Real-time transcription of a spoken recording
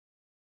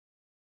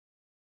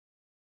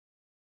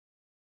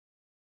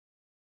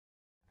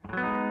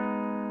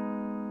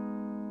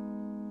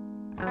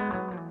This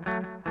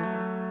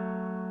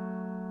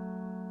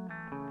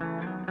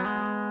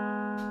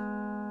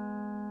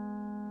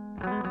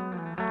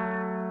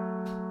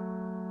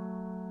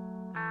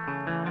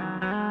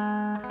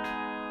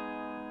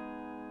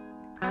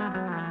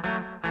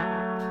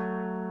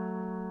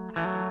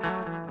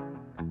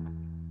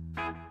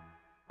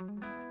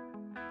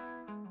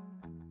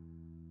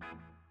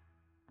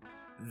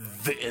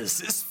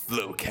is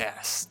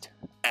FlowCast,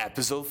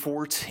 episode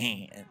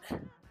 14.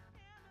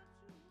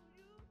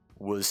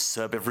 What's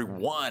up,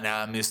 everyone?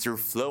 I'm Mr.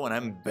 Flow, and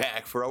I'm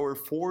back for our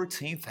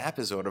 14th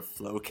episode of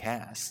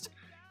FlowCast.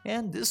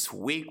 And this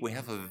week we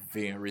have a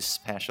very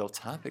special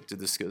topic to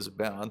discuss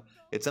about.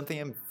 It's something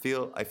I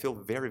feel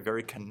very,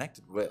 very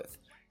connected with.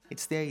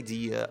 It's the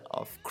idea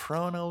of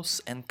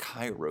Cronos and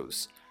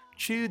Kairos,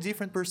 two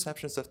different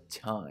perceptions of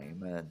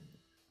time. And,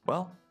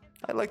 well,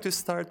 I'd like to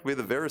start with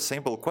a very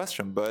simple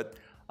question, but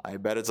I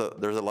bet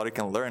there's a lot you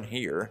can learn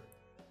here.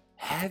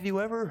 Have you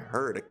ever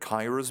heard of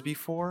Kairos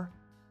before?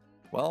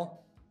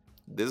 Well,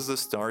 this is a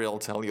story I'll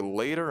tell you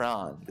later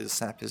on this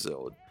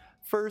episode.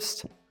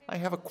 First, I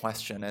have a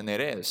question, and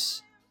it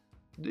is,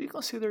 do you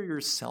consider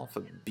yourself a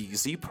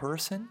busy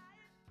person?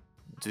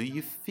 Do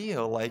you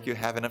feel like you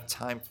have enough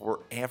time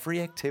for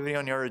every activity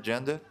on your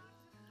agenda?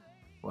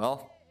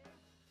 Well,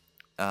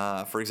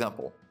 for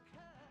example,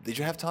 did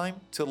you have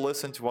time to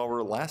listen to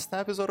our last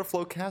episode of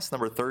FlowCast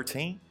number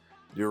 13?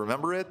 Do you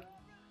remember it?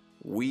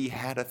 We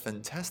had a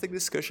fantastic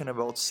discussion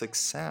about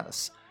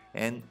success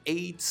and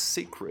 8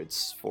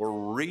 secrets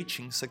for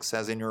reaching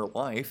success in your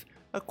life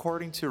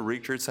according to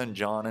Richard St.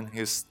 John in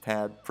his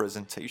TED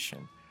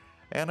presentation.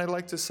 And I'd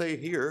like to say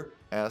here,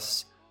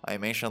 as I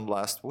mentioned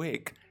last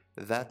week,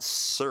 that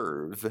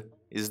serve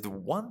is the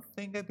one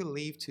thing I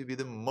believe to be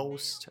the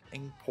most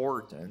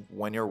important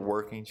when you're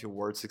working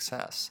towards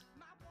success.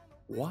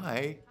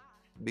 Why?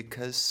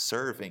 Because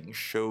serving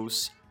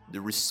shows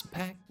the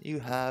respect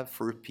you have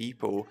for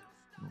people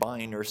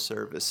buying your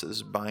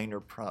services, buying your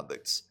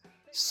products.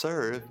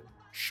 Serve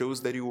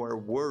shows that you are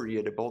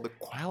worried about the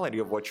quality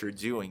of what you're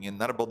doing and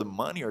not about the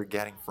money you're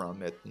getting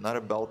from it, not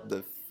about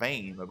the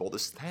fame, about the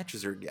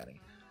status you're getting.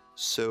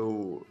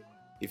 So,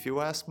 if you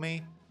ask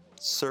me,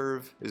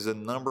 serve is the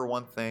number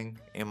one thing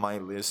in my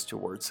list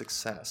towards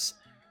success.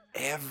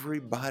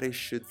 Everybody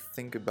should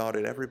think about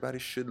it. Everybody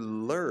should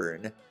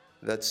learn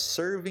that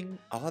serving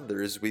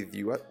others with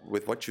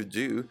what you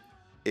do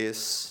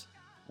is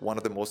one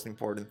of the most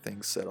important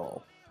things at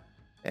all.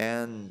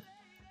 And,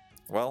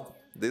 well,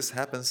 this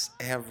happens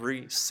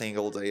every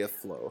single day at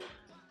Flow.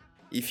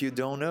 If you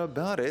don't know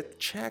about it,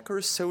 check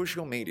our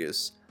social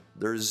medias.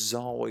 There's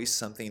always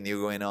something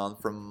new going on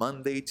from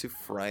Monday to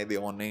Friday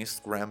on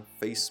Instagram,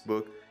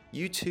 Facebook,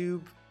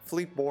 YouTube,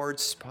 Flipboard,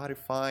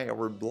 Spotify,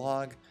 our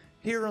blog,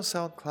 here on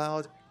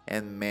SoundCloud,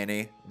 and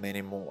many,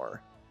 many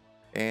more.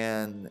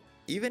 And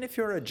even if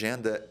your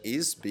agenda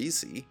is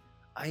busy,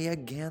 I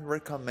again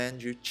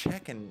recommend you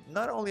checking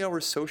not only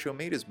our social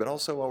medias but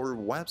also our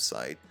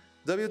website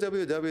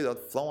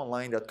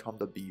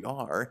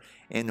www.flowonline.com.br,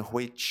 in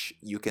which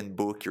you can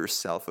book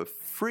yourself a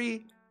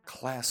free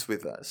class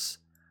with us.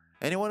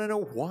 And you want to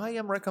know why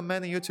I'm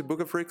recommending you to book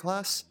a free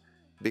class?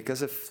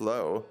 Because at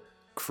Flow,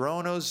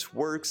 Cronos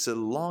works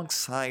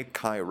alongside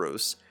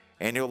Kairos,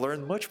 and you'll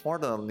learn much more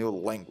than a new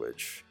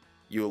language.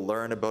 You'll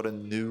learn about a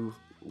new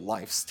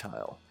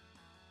lifestyle.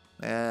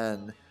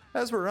 And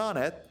as we're on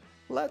it,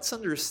 let's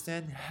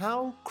understand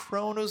how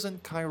Cronos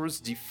and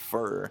Kairos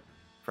differ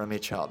from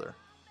each other.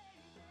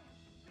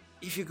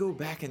 If you go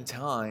back in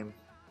time,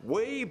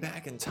 way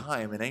back in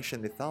time in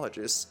ancient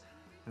mythologies,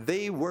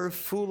 they were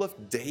full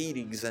of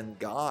deities and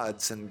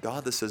gods and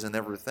goddesses and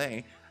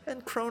everything,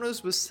 and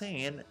Cronos was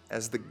seen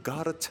as the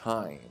god of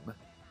time.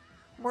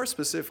 More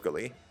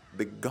specifically,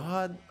 the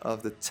god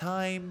of the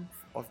time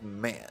of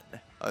man,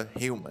 of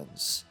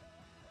humans,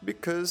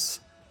 because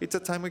it's a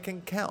time we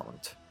can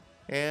count.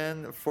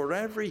 And for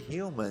every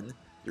human,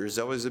 there's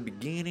always a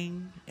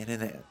beginning and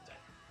an end.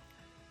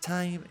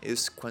 Time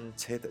is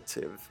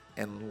quantitative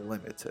and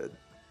limited.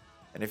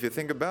 And if you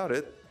think about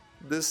it,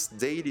 this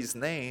deity's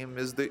name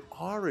is the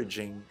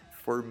origin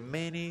for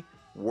many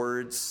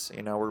words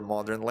in our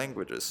modern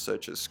languages,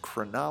 such as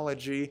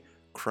chronology,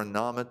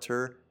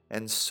 chronometer,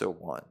 and so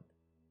on.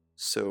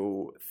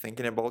 So,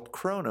 thinking about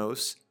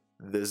Cronos,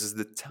 this is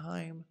the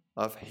time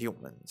of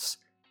humans,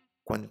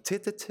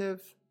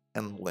 quantitative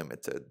and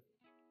limited.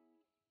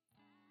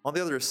 On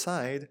the other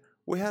side,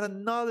 we had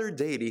another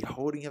deity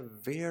holding a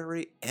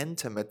very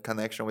intimate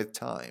connection with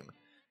time,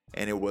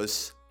 and it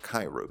was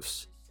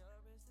Kairos.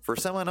 For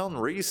some unknown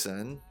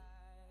reason,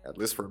 at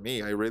least for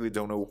me, I really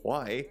don't know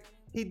why,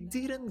 he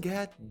didn't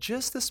get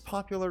just as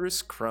popular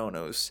as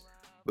Cronos,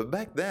 but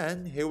back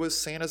then he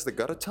was seen as the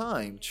god of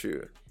time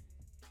too.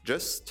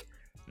 Just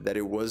that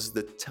it was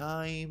the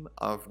time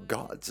of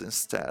gods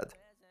instead.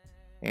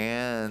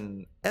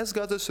 And as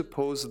gods are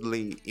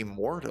supposedly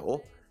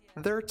immortal,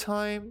 their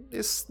time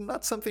is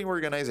not something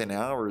organized in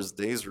hours,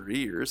 days, or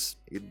years.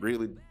 It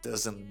really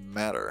doesn't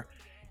matter.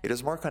 It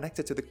is more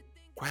connected to the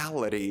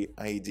quality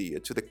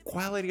idea, to the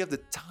quality of the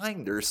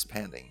time they're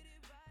spending.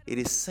 it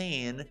is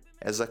seen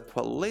as a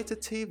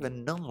qualitative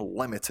and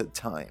unlimited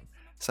time,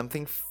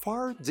 something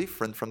far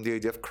different from the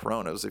idea of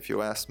Cronos, if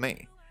you ask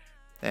me.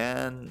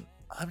 And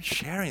I'm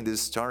sharing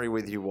this story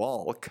with you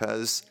all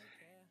because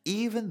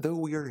even though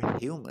we are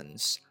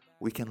humans,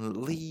 we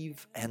can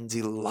live and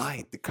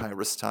delight the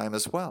Kairos time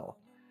as well.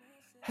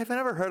 Have you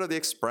ever heard of the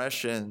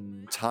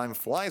expression, time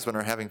flies when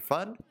we're having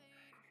fun?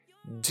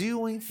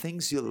 Doing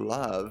things you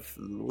love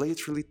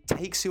literally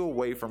takes you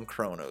away from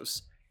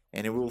Cronos,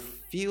 and it will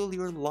fill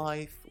your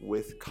life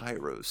with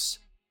Kairos,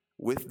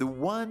 with the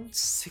one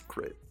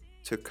secret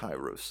to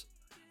Kairos.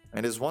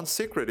 And this one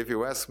secret, if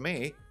you ask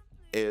me,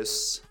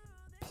 is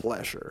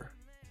pleasure.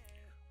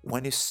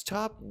 When you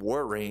stop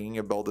worrying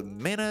about the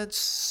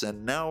minutes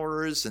and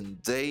hours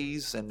and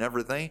days and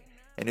everything,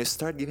 and you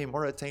start giving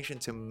more attention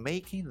to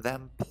making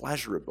them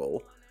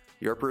pleasurable,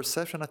 your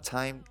perception of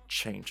time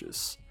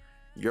changes.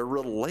 Your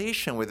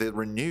relation with it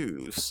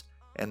renews,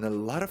 and a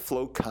lot of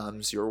flow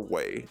comes your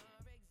way.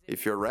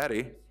 If you're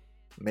ready,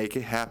 make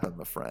it happen,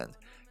 my friend.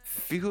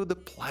 Feel the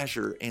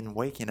pleasure in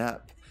waking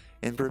up,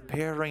 in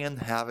preparing and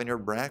having your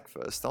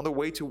breakfast, on the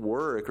way to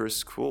work or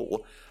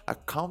school,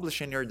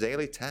 accomplishing your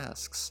daily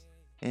tasks,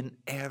 in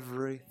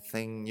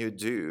everything you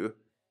do,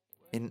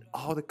 in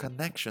all the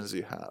connections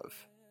you have.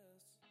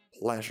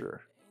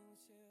 Pleasure.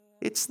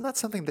 It's not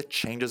something that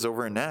changes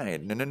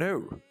overnight,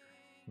 no.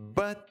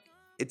 But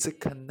it's a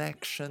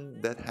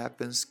connection that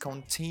happens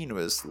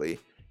continuously.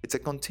 It's a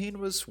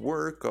continuous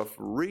work of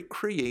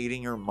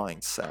recreating your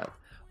mindset,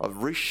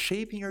 of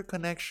reshaping your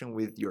connection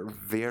with your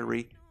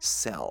very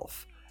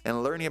self,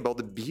 and learning about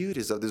the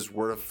beauties of this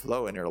world of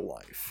flow in your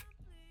life.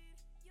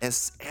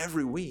 As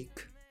every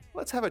week,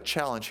 let's have a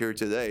challenge here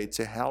today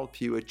to help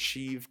you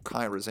achieve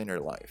Kairos in your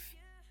life.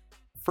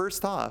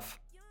 First off,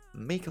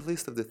 make a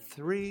list of the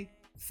 3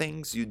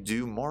 things you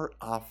do more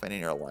often in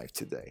your life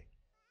today.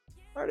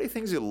 Are they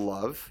things you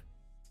love?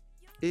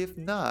 If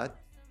not,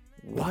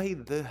 why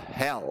the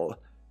hell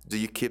do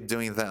you keep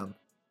doing them?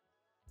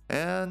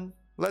 And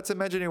let's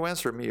imagine you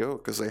answer me, oh,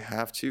 because I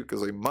have to,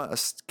 because I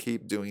must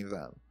keep doing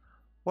them.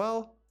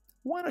 Well,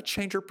 why not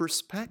change your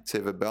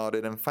perspective about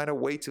it and find a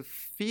way to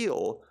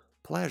feel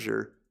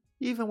pleasure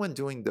even when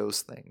doing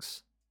those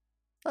things?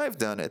 I've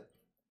done it.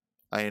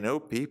 I know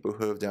people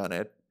who have done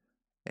it,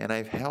 and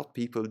I've helped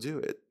people do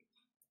it.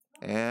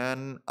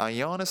 And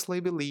I honestly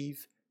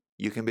believe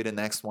you can be the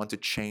next one to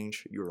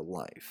change your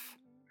life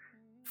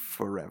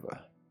forever.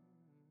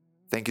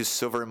 Thank you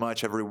so very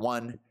much,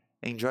 everyone.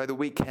 Enjoy the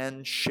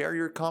weekend. Share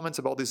your comments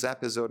about this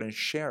episode and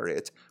share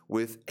it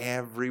with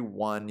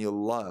everyone you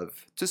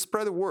love to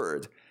spread the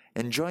word.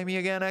 And join me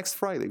again next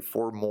Friday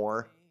for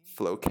more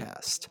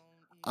FlowCast.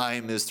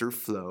 I'm Mr.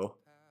 Flow.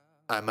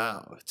 I'm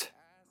out.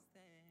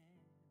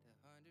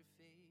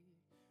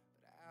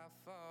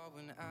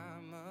 When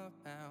I'm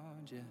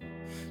around you,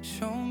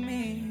 show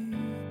me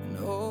an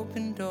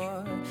open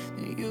door,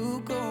 then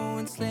you go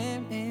and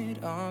slam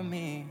it on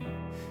me.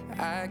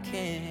 I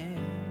can't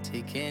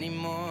take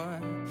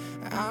anymore.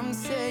 I'm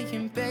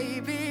saying,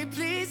 baby,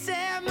 please.